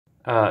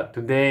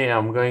Today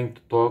I'm going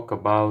to talk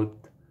about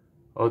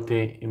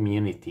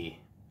autoimmunity.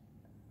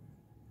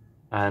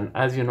 And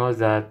as you know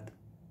that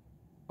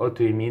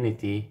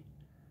autoimmunity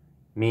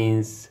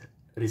means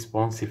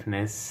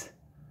responsiveness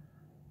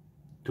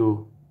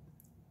to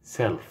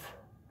self,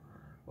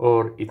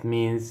 or it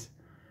means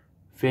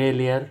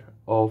failure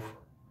of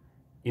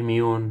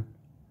immune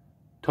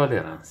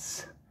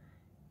tolerance.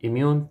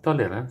 Immune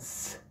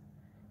tolerance,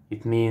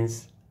 it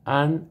means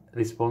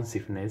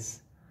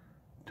unresponsiveness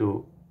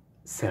to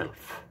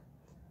self.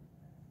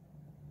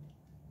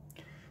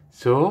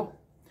 So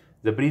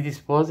the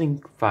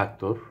predisposing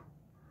factor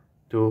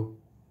to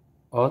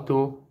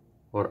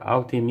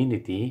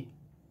autoimmunity,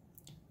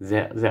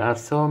 there are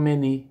so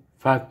many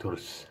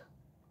factors.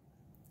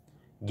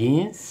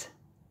 Genes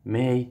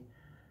may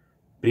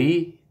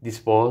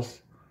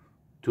predispose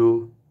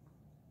to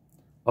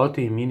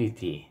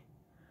autoimmunity.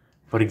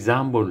 For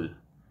example,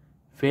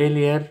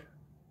 failure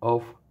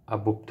of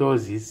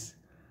apoptosis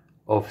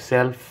of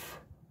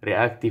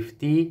self-reactive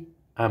T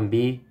and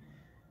B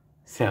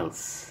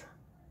cells.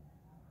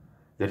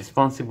 The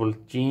responsible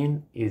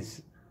gene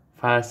is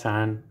FAS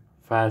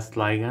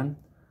ligand,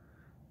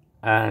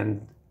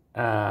 and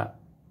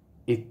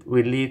it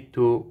will lead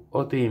to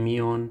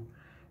autoimmune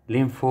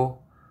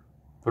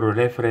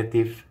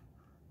lymphoproliferative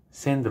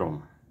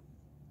syndrome.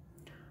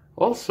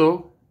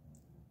 Also,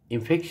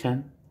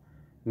 infection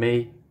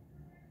may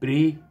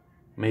play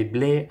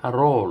a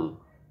role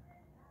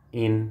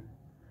in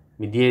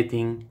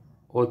mediating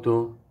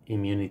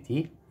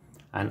autoimmunity,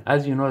 and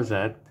as you know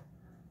that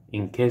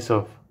in case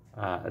of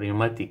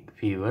rheumatic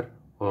fever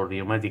or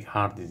rheumatic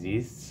heart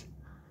disease,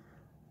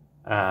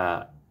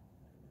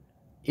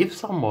 if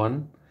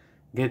someone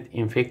get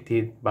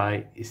infected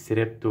by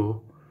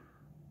streptococcal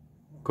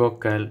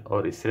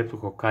or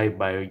streptococci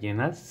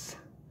pyogenes,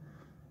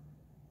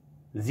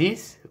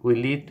 this will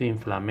lead to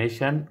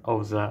inflammation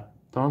of the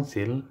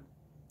tonsils,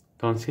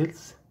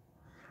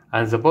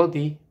 and the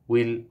body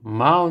will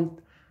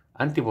mount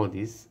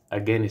antibodies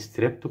against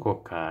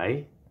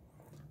streptococci.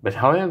 But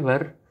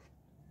however,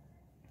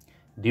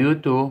 due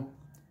to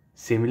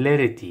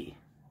similarity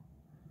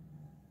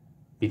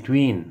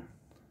between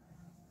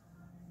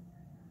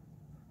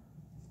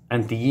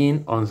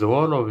antigen on the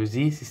wall of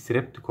these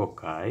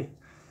streptococci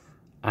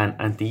and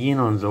antigen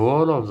on the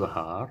wall of the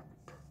heart,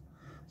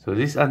 so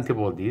these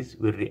antibodies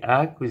will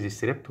react with the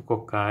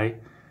streptococci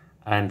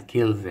and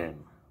kill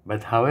them.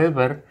 But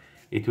however,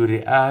 it will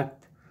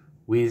react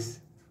with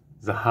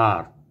the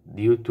heart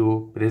due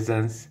to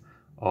presence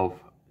of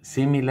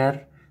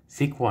similar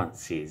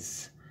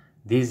sequences.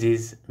 This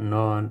is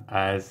known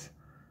as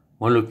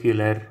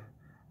molecular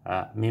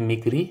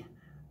mimicry,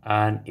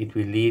 and it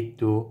will lead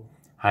to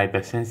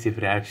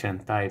hypersensitive reaction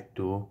type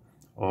 2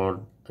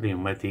 or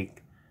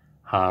rheumatic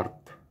heart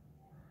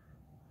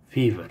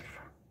fever.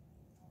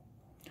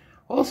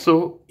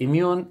 Also,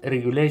 immune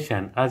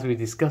regulation, as we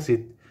discussed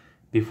it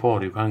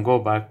before, you can go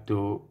back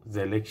to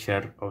the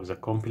lecture of the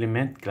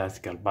complement,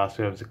 classical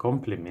pathway of the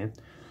complement.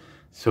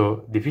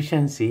 So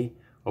deficiency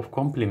of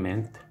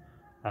complement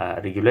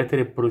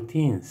regulatory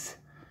proteins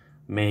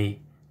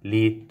may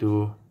lead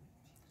to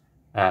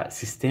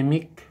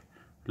systemic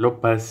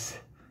lupus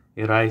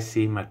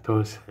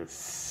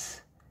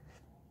erythematosus.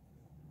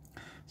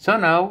 So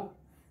now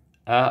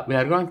we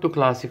are going to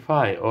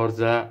classify, or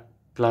the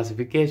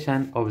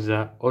classification of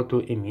the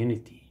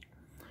autoimmunity.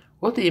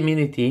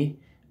 Autoimmunity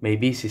may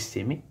be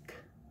systemic,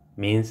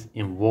 means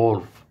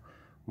involve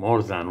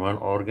more than one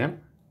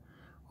organ,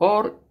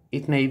 or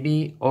it may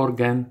be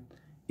organ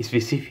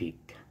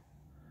specific.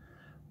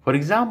 For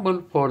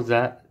example, for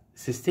the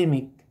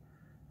systemic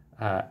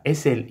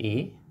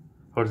SLE,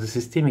 for the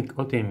systemic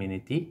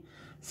autoimmunity,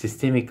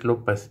 systemic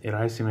lupus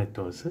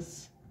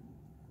erythematosus,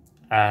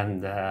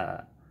 and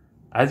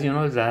as you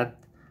know that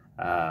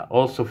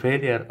also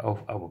failure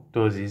of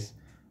apoptosis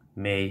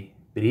may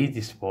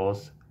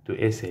predispose to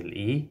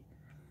SLE,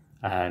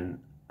 and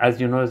as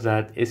you know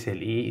that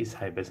SLE is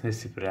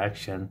hypersensitive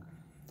reaction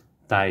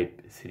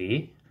type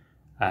 3,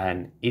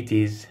 and it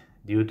is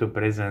due to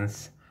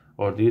presence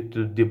or due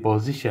to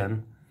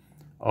deposition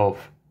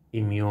of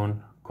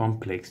immune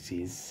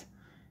complexes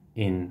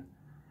in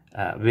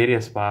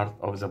various parts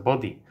of the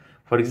body.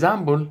 For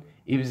example,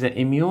 if the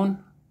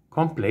immune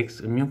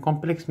complex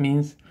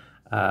means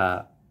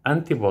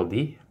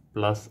antibody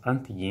plus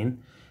antigen,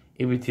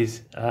 if it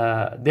is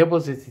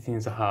deposited in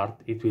the heart,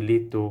 it will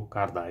lead to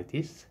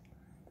carditis.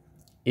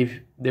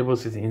 If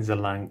deposited in the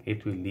lung,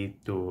 it will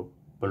lead to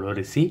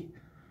pleurisy,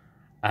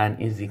 and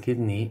in the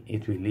kidney,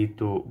 it will lead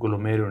to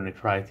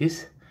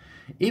glomerulonephritis.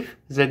 If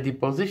the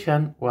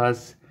deposition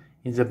was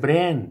in the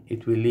brain,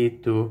 it will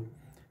lead to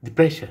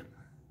depression.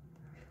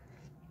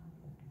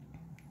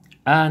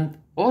 And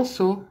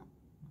also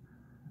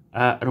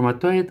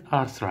rheumatoid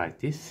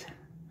arthritis,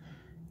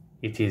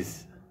 it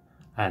is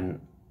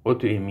an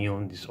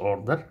autoimmune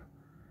disorder.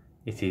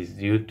 It is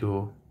due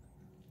to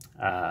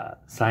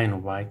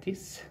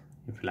synovitis,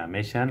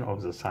 inflammation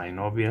of the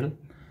synovial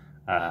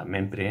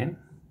membrane,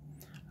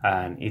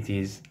 and it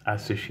is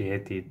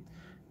associated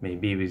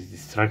maybe with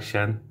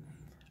destruction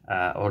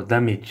or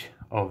damage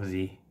of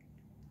the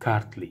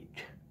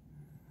cartilage.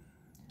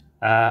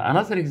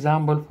 Another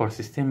example for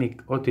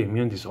systemic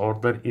autoimmune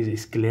disorder is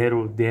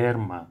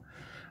scleroderma,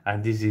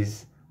 and this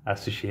is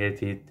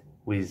associated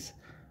with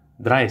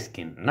dry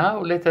skin. Now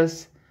let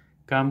us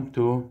come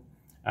to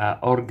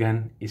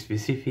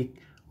organ-specific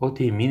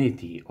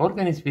autoimmunity.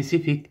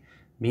 Organ-specific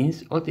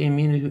means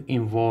autoimmunity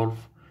involve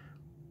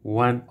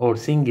one or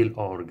single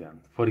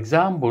organ. For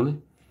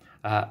example,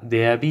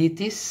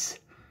 diabetes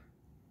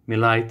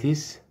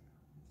mellitus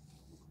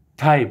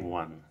type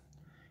 1.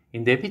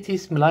 In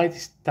diabetes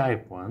mellitus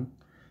type 1,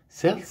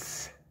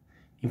 cells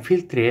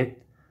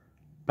infiltrate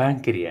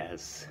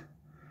pancreas,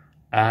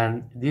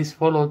 and this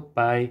followed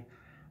by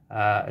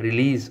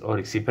release or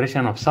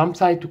expression of some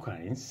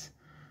cytokines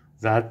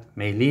that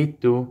may lead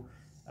to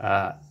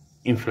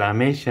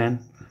inflammation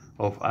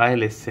of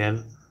islet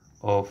cell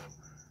of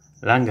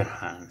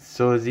Langerhans.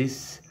 So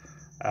this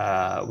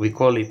we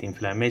call it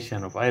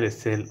inflammation of islet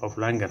cell of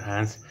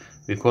Langerhans.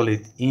 We call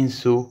it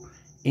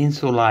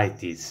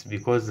insulitis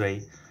because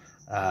they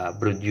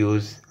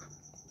produce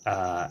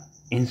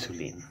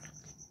insulin.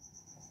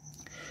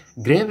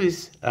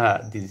 Graves'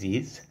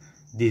 disease.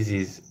 This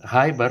is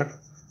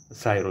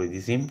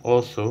hyperthyroidism,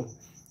 also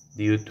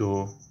due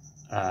to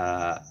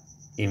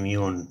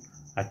immune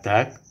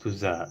attack to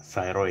the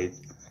thyroid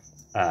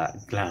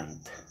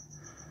gland.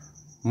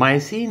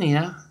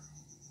 Myasthenia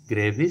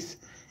gravis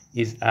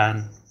is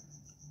an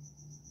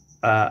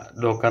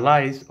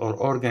localized or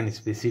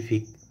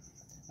organ-specific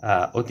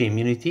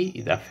autoimmunity.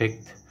 It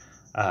affects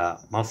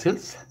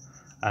muscles,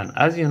 and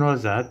as you know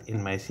that in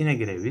myasthenia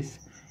gravis,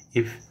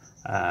 if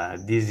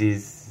this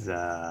is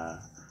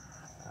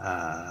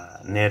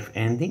nerve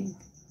ending,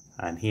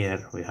 and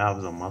here we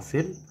have the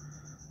muscle,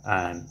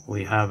 and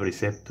we have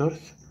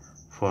receptors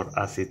for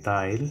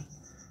acetyl,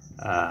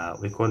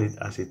 we call it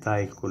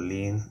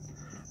acetylcholine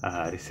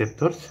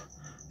receptors.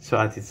 So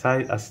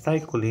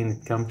acetylcholine,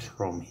 it comes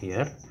from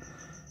here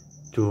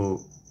to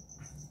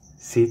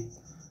sit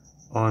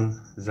on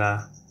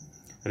the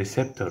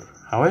receptor.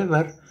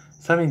 However,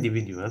 some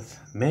individuals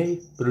may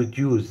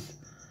produce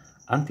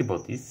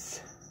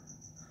antibodies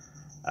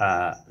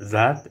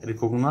that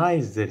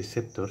recognize the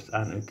receptors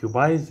and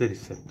occupies the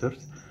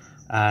receptors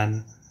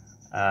and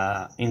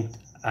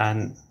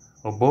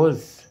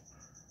oppose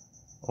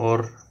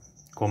or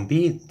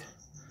compete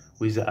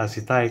with the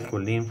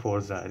acetylcholine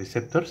for the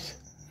receptors,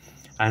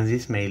 and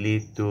this may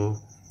lead to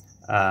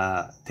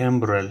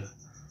temporal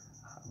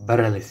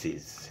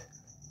paralysis.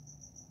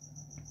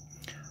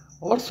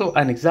 Also,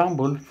 an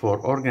example for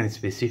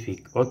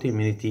organ-specific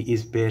autoimmunity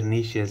is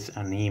pernicious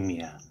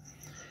anemia.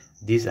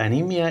 This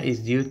anemia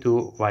is due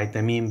to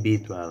vitamin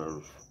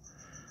B12,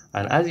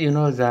 and as you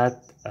know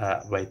that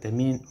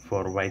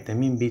for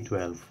vitamin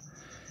B12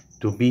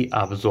 to be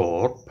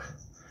absorbed,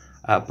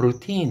 a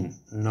protein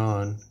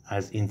known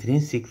as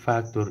intrinsic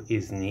factor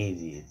is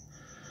needed.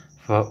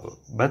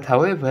 But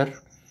however,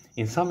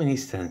 in some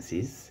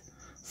instances,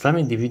 some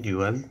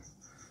individuals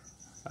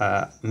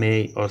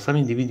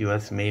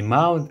may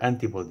mount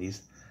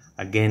antibodies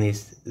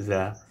against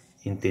the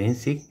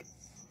intrinsic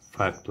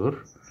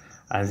factor,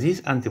 and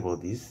these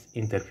antibodies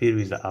interfere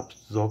with the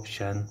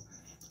absorption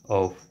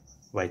of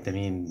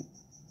vitamin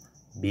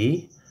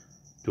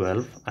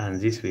B12, and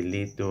this will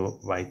lead to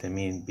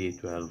vitamin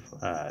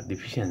B12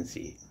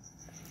 deficiency.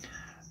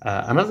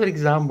 Another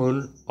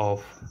example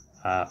of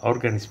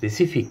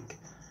organ-specific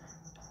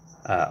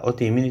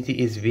autoimmunity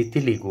is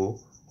vitiligo,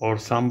 or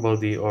someone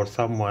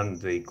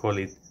they call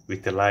it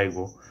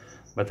vitiligo,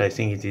 but I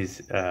think it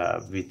is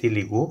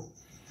vitiligo.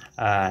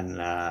 And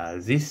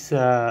in this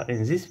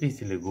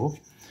vitiligo,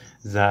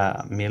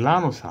 the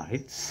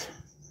melanocytes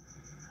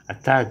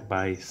attacked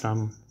by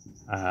some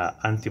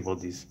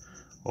antibodies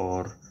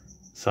or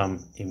some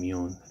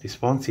immune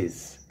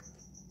responses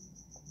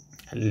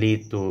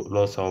lead to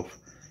loss of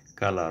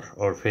color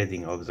or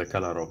fading of the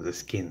color of the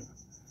skin.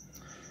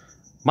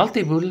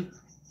 Multiple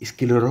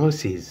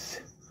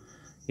sclerosis.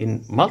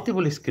 In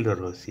multiple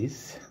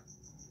sclerosis,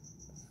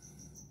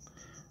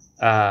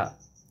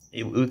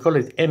 we call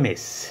it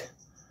MS.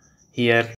 Here